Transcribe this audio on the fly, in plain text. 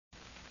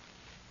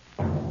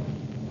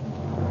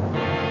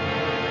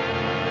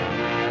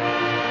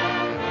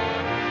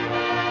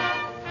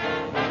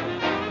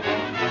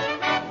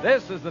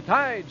This is The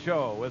Tide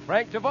Show with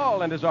Frank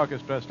Duvall and his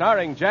orchestra,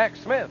 starring Jack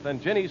Smith and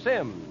Ginny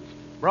Sims.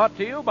 Brought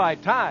to you by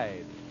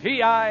Tide,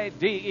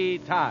 T-I-D-E,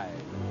 Tide.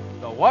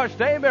 The wash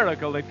day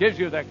miracle that gives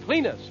you the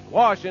cleanest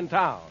wash in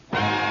town.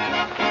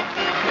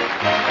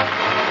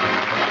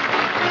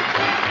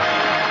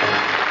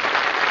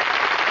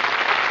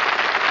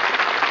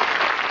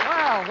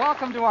 Well,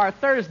 welcome to our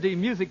Thursday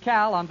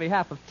musicale on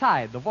behalf of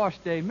Tide, the wash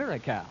day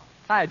miracle.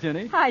 Hi,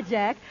 Ginny. Hi,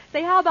 Jack.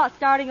 Say, how about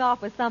starting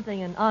off with something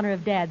in honor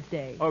of Dad's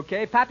Day?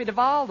 Okay, Pappy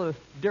Duvall, the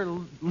dear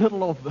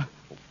little old...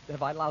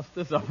 Have I loused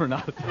this up or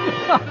not?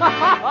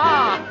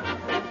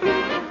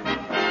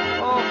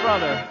 Oh,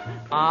 brother,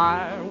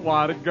 I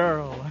want a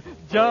girl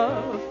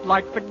just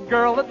like the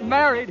girl that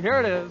married, here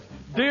it is,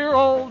 dear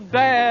old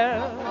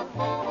Dad.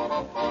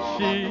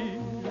 She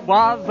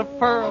was a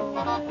pearl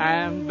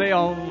and the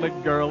only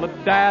girl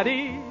that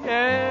Daddy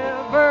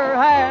ever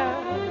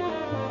had.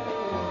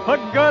 A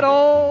good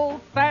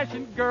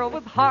old-fashioned girl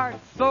with heart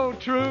so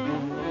true,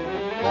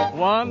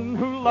 one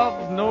who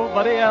loves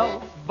nobody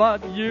else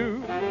but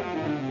you.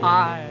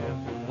 I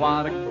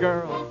want a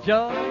girl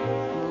just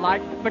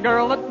like the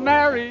girl that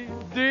married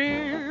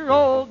dear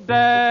old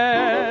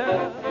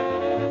Dad.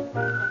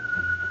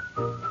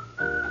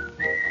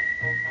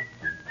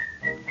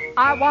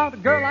 I want a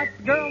girl like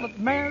the girl that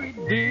married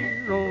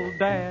dear old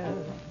Dad.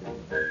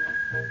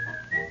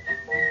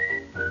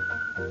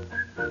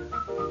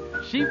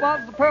 She was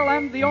the pearl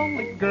and the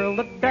only girl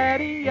that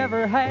Daddy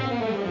ever had.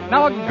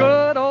 Now a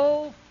good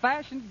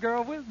old-fashioned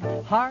girl with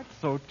heart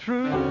so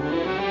true,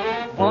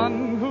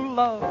 one who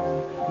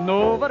loves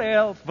nobody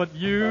else but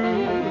you.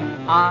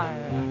 I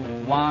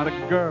want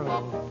a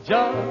girl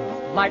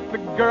just like the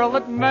girl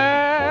that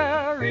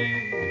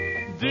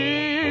married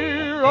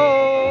dear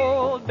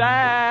old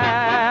Dad.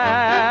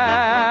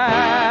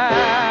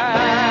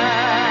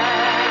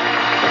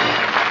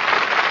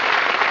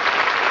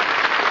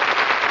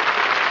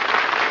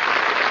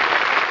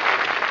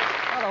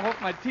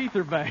 My teeth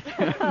are back.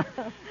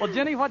 Well,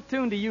 Jenny, what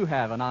tune do you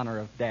have in honor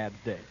of Dad's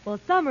Day? Well,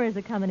 summer is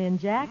a-coming in,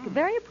 Jack.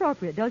 Very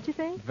appropriate, don't you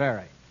think?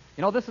 Very.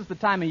 You know, this is the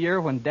time of year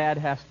when Dad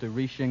has to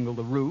reshingle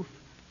the roof,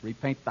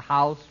 repaint the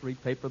house,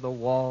 repaper the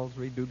walls,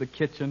 redo the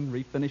kitchen,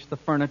 refinish the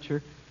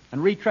furniture,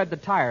 and retread the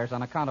tires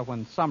on account of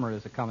when summer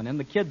is a-coming in.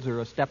 The kids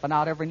are stepping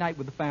out every night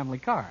with the family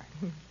car.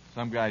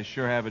 Some guys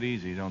sure have it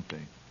easy, don't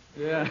they?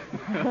 Yeah.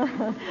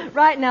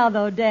 Right now,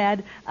 though,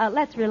 Dad,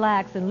 let's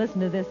relax and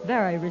listen to this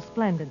very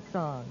resplendent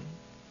song.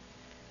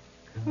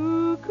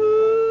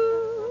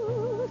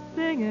 Cuckoo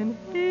singing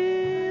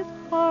his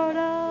heart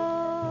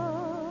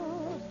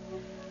out,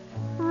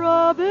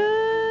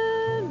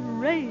 robin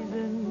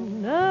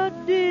raising a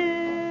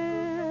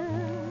deer.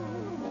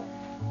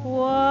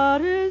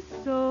 What is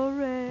so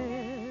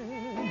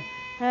rare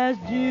as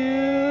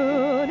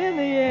June in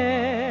the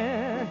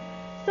air?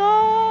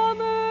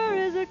 Summer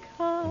is a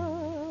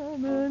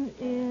comin'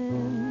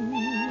 in.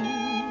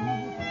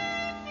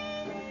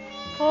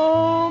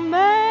 Oh,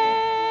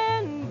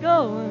 man,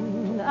 going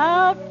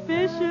out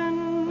fishing,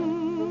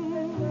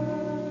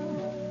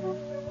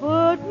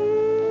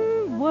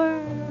 putting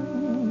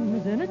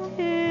worms in a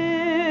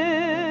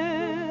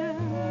tin.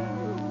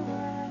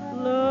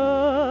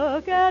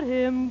 Look at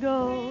him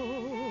go,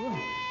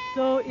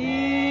 so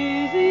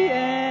easy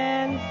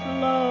and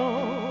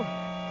slow.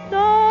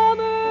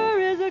 Summer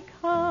is a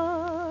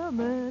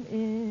comin'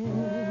 in.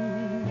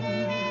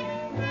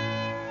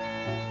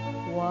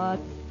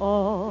 What's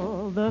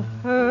all the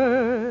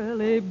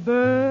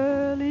hurly-burly?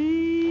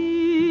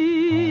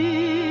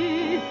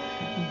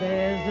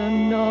 There's a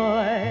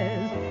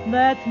noise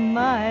that's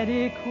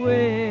mighty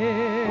queer.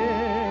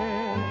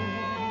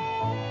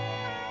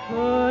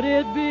 Could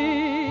it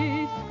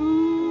be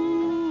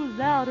school's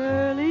out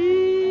early?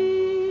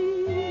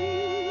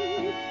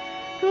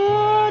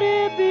 Could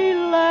it be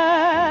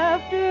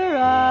laughter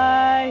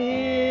I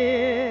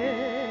hear?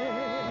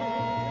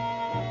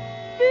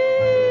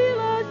 Feel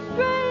a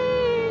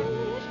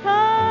strange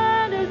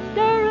kind of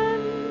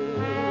stirring,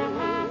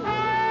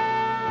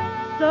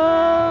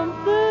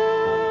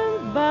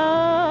 something's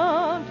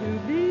bound to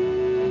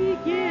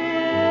begin.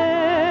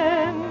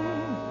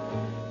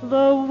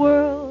 The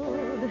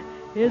world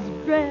is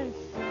dressed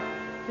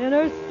in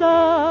her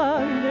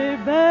Sunday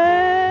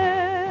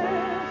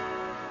best.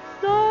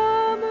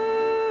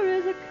 Summer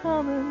is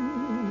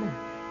a-comin',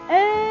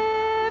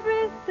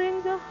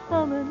 everything's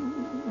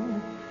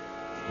a-hummin'.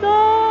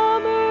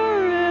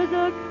 Summer is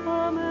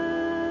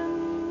a-comin'.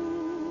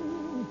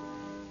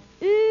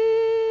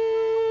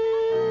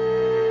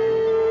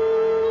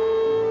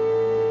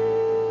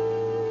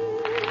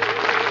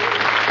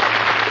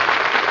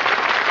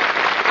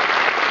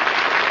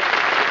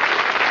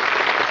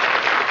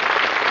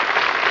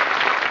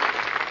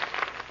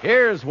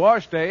 Here's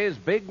Wash Day's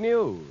big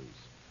news.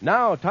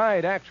 Now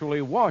Tide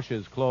actually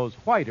washes clothes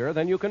whiter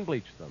than you can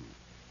bleach them.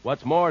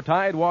 What's more,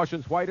 Tide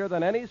washes whiter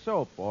than any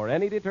soap or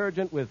any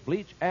detergent with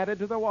bleach added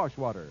to the wash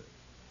water.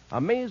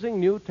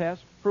 Amazing new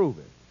tests prove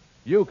it.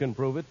 You can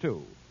prove it,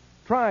 too.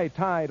 Try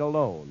Tide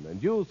alone,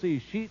 and you'll see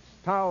sheets,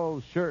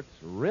 towels, shirts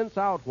rinse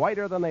out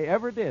whiter than they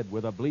ever did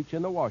with a bleach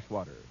in the wash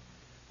water.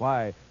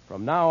 Why,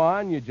 from now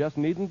on, you just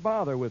needn't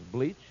bother with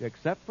bleach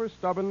except for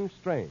stubborn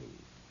stains.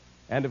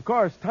 And, of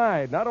course,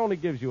 Tide not only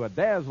gives you a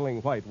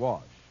dazzling white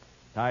wash,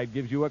 Tide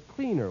gives you a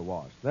cleaner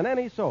wash than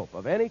any soap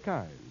of any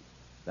kind.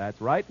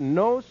 That's right,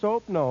 no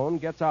soap known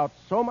gets out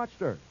so much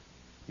dirt,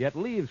 yet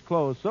leaves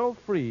clothes so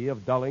free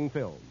of dulling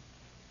film.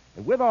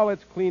 And with all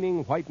its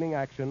cleaning, whitening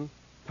action,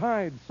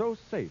 Tide's so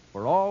safe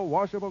for all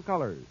washable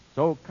colors,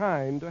 so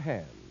kind to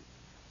hands.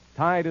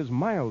 Tide is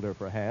milder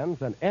for hands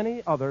than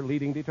any other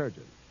leading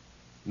detergent.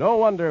 No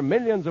wonder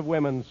millions of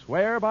women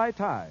swear by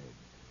Tide.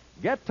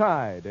 Get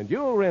Tide, and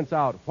you'll rinse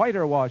out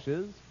whiter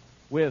washes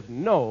with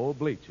no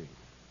bleaching.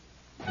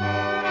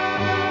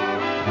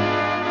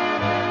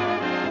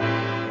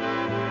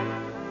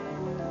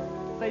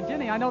 Say,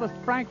 Ginny, I noticed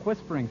Frank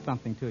whispering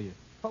something to you.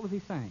 What was he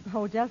saying?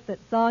 Oh, just that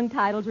song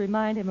titles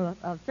remind him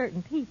of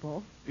certain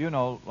people. You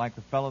know, like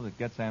the fellow that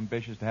gets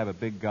ambitious to have a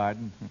big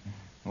garden.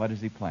 What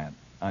does he plant?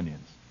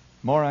 Onions.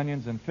 More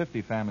onions than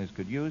 50 families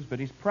could use, but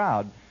he's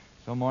proud.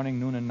 So morning,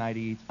 noon, and night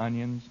he eats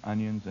onions,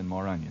 onions, and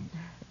more onions.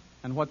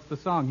 And what's the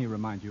song he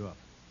reminds you of?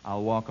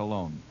 I'll walk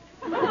alone.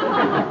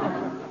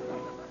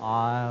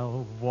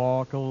 I'll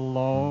walk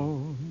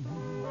alone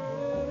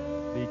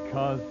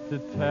because to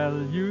tell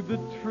you the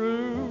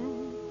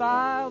truth,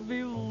 I'll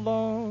be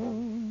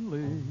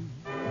lonely.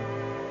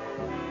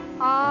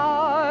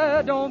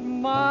 I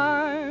don't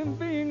mind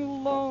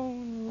being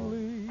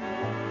lonely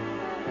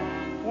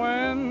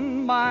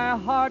when my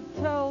heart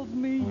tells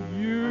me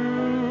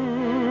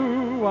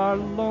you are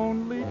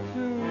lonely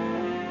too.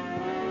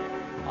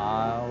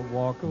 I'll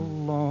walk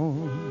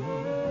alone.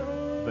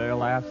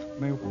 They'll ask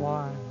me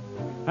why,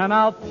 and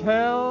I'll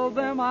tell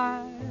them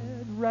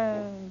I'd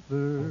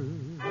rather.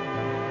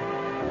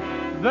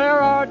 There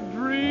are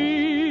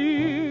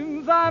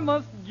dreams I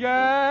must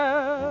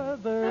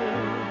gather,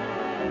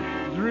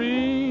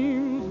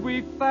 dreams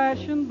we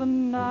fashioned the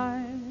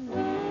night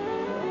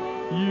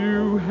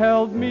you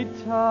held me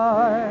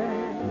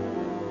tight.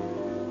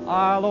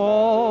 I'll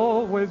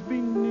always be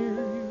near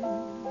you,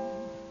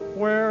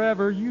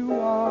 wherever you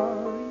are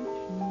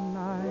each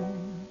night.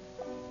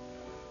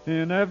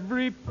 In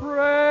every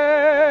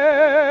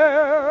prayer,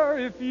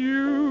 if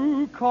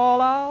you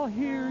call, I'll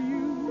hear you.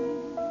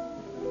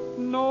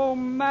 No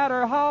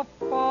matter how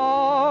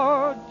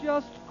far,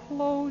 just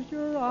close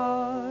your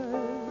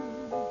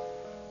eyes,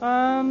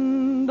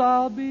 and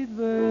I'll be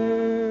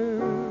there.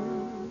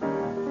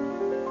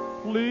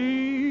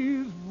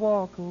 Please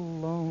walk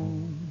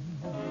alone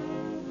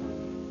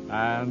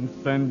and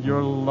send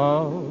your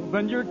love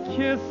and your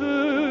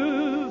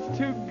kisses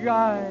to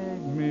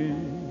guide me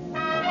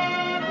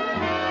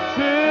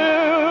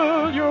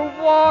till you're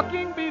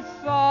walking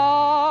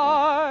beside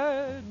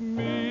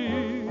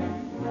me.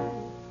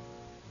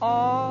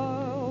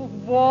 I'll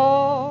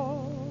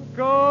walk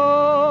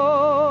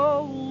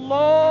alone.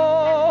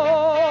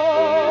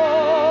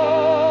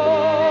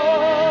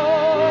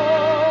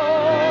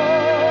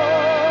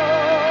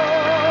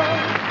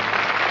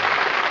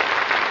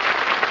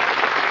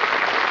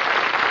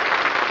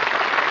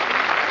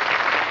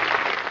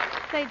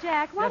 Say,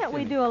 Jack, why Yes, don't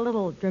we Jimmy. do a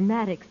little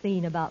dramatic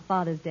scene about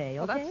Father's Day,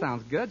 okay? Well, that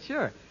sounds good,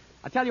 sure.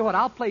 I tell you what,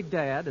 I'll play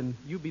Dad, and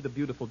you be the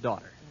beautiful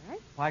daughter. All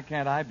right. Why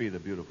can't I be the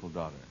beautiful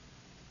daughter?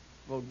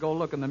 Well, go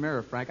look in the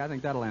mirror, Frank. I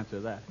think that'll answer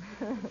that.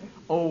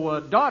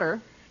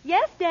 Daughter,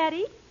 Yes,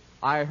 Daddy?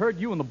 I heard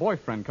you and the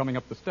boyfriend coming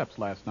up the steps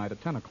last night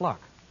at 10 o'clock.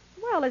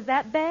 Well, is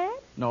that bad?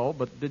 No,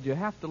 but did you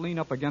have to lean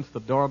up against the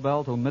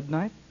doorbell till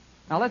midnight?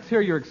 Now, let's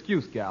hear your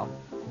excuse, gal,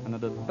 and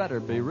it had better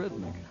be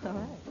rhythmic. All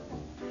right.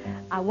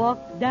 I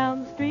walked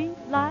down the street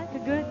like a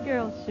good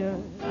girl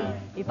should.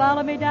 He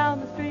followed me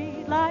down the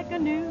street like I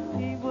knew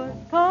he would.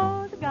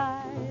 'Cause a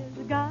guy is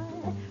a guy,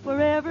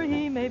 wherever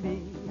he may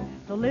be.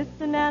 So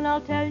listen and I'll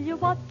tell you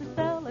what this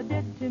fella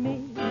did to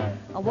me.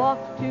 I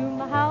walked to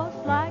my house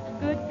like a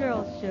good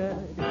girl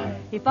should.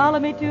 He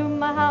followed me to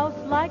my house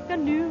like I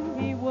knew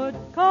he would.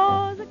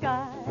 'Cause a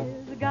guy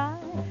is a guy,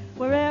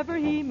 wherever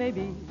he may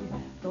be.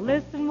 So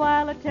listen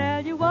while I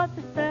tell you what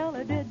this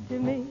fella did to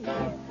me.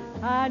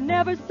 I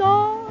never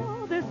saw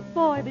this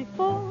boy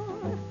before,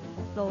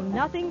 so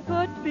nothing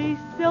could be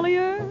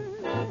sillier.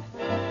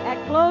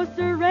 At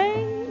closer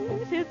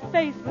range, his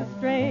face was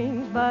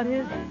strange, but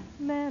his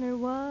manner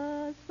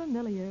was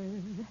familiar.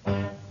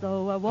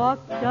 So I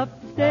walked up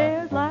the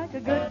stairs like a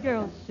good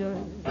girl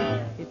should.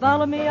 He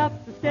followed me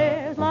up the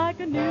stairs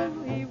like I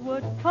knew he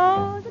would.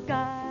 'Cause a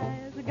guy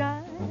is a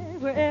guy,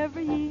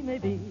 wherever he may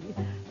be.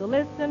 So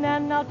listen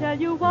and I'll tell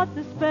you what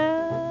this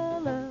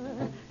fella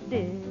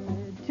did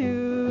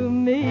to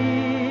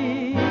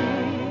me.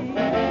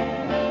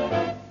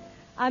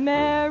 I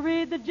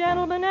married the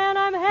gentleman and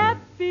I'm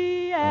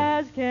happy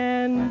as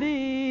can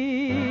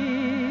be.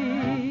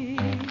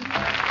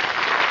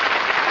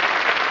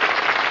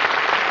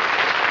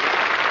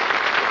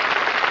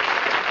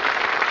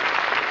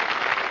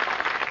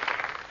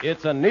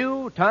 It's a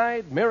new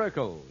Tide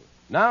miracle.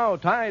 Now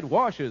Tide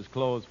washes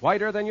clothes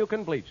whiter than you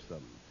can bleach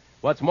them.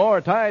 What's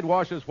more, Tide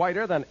washes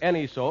whiter than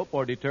any soap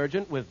or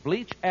detergent with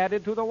bleach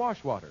added to the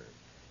wash water.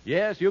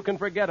 Yes, you can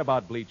forget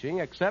about bleaching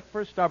except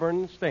for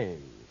stubborn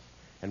stains.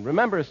 And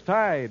remember,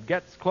 Tide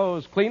gets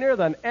clothes cleaner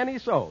than any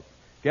soap.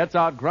 Gets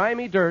out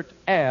grimy dirt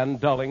and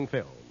dulling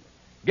film.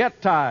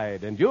 Get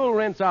Tide, and you'll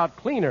rinse out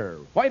cleaner,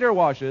 whiter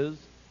washes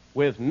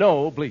with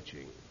no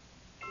bleaching.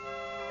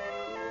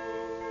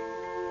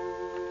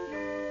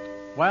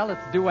 Well,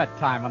 it's duet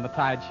time on the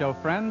Tide Show,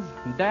 friends.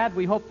 And Dad,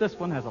 we hope this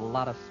one has a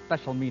lot of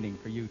special meaning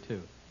for you,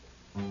 too.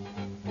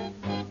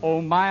 Oh,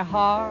 my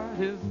heart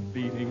is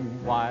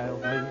beating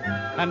wildly,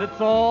 and it's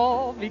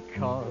all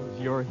because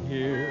you're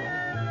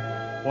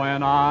here.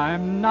 When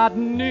I'm not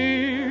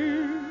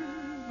near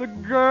the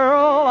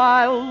girl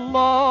I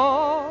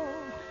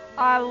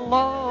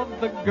love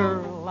the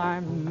girl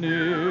I'm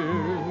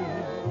near.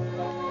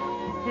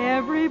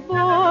 Every boy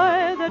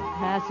that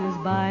passes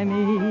by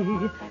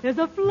me is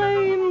a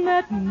flame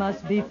that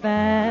must be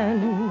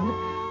fanned.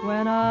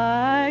 When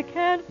I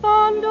can't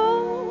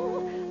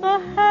fondle the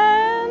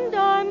hand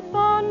I'm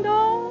fond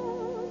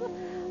of,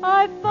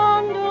 I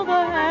fondle the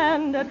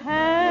hand at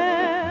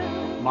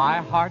hand. My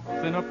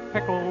heart's in a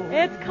pickle.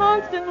 It's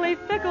constantly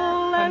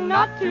fickle and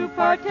not to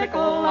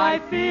particle, I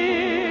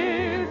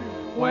fear.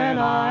 When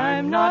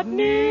I'm not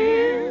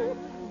near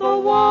the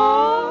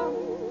one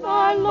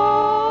I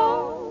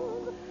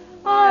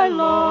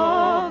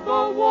love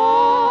the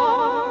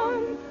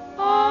one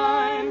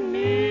I'm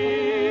near.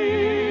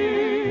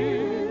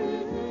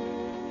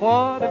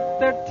 What if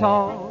they're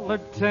tall or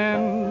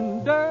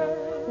tender?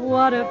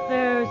 What if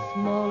they're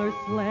small or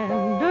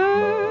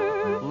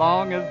slender?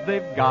 Long as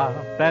they've got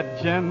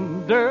that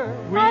gender,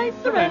 we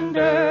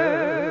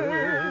surrender.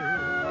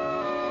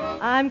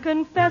 I'm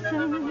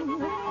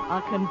confessing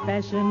a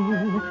confession,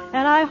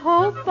 and I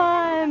hope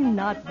I'm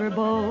not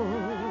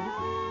verbose.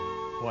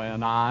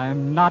 When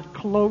I'm not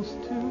close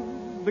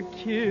to the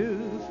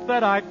kiss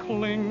that I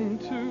cling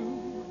to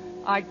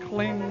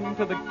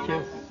the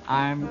kiss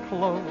I'm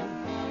close.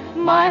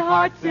 My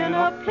heart's in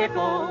a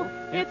pickle,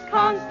 it's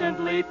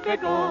constantly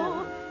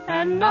fickle,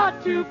 and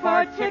not to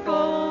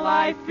particle,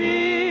 I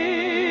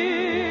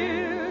fear.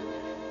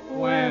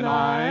 When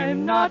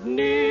I'm not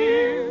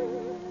near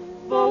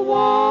the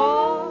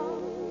one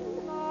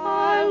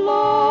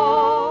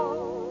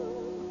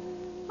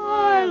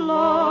I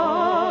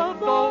love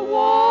the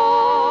one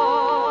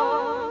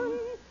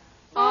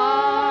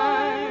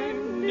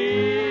I'm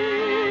near.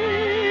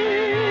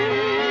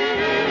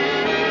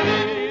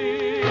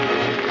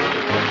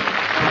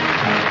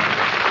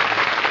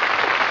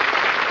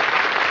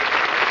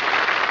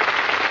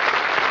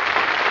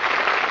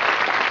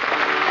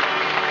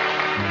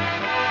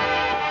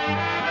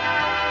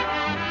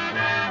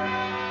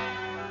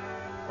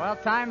 Well,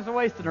 time's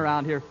a-wasting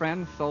around here,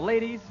 friends. So,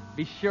 ladies,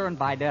 be sure and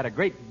buy Dad a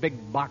great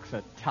big box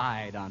of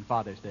Tide on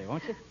Father's Day,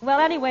 won't you? Well,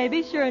 anyway,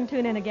 be sure and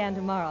tune in again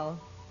tomorrow.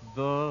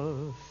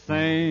 The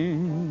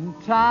same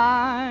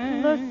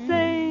time. The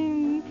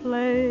same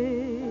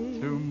place.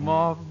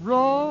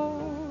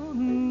 Tomorrow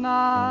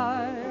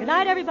night. Good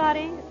night,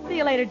 everybody. See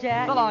you later,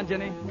 Jack. So long,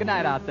 Jenny. Good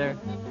night out there.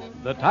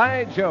 The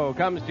Tide Show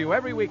comes to you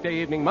every weekday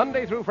evening,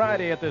 Monday through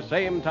Friday at the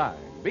same time.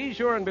 Be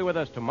sure and be with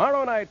us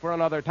tomorrow night for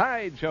another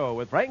Tide Show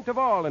with Frank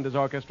Duvall and his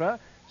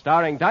orchestra,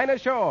 starring Dinah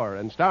Shore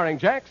and starring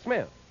Jack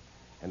Smith.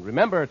 And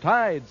remember,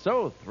 Tide's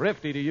so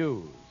thrifty to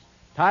use.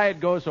 Tide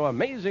goes so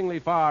amazingly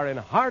far in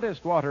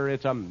hardest water,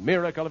 it's a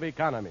miracle of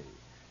economy.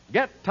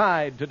 Get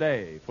Tide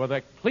today for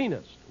the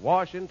cleanest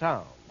wash in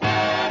town.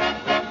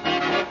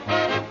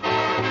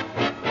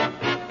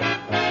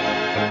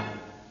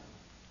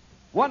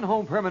 One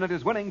Home Permanent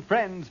is winning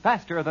friends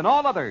faster than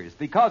all others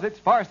because it's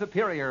far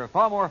superior,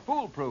 far more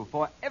foolproof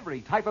for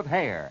every type of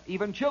hair,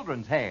 even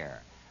children's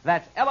hair.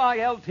 That's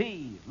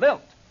L-I-L-T,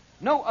 Lilt.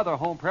 No other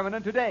Home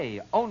Permanent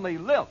today, only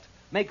Lilt,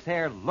 makes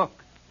hair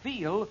look,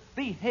 feel,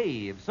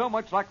 behave so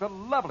much like the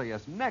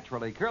loveliest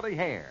naturally curly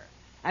hair.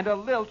 And a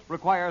Lilt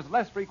requires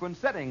less frequent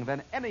setting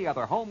than any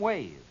other home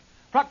wave.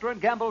 Procter &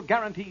 Gamble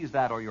guarantees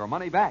that or your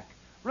money back.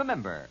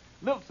 Remember,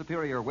 Lilt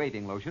Superior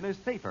Waving Lotion is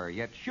safer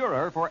yet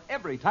surer for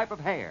every type of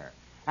hair.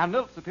 And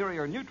Lilt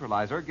Superior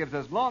Neutralizer gives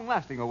as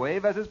long-lasting a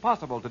wave as is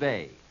possible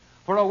today.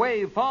 For a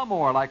wave far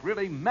more like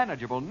really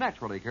manageable,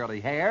 naturally curly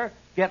hair,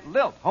 get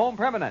Lilt Home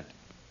Permanent.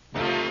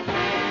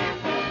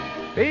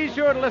 Be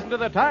sure to listen to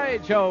the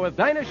Tide Show with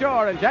Dinah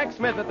Shore and Jack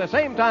Smith at the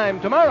same time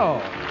tomorrow.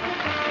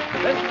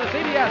 This is the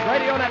CBS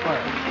Radio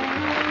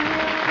Network.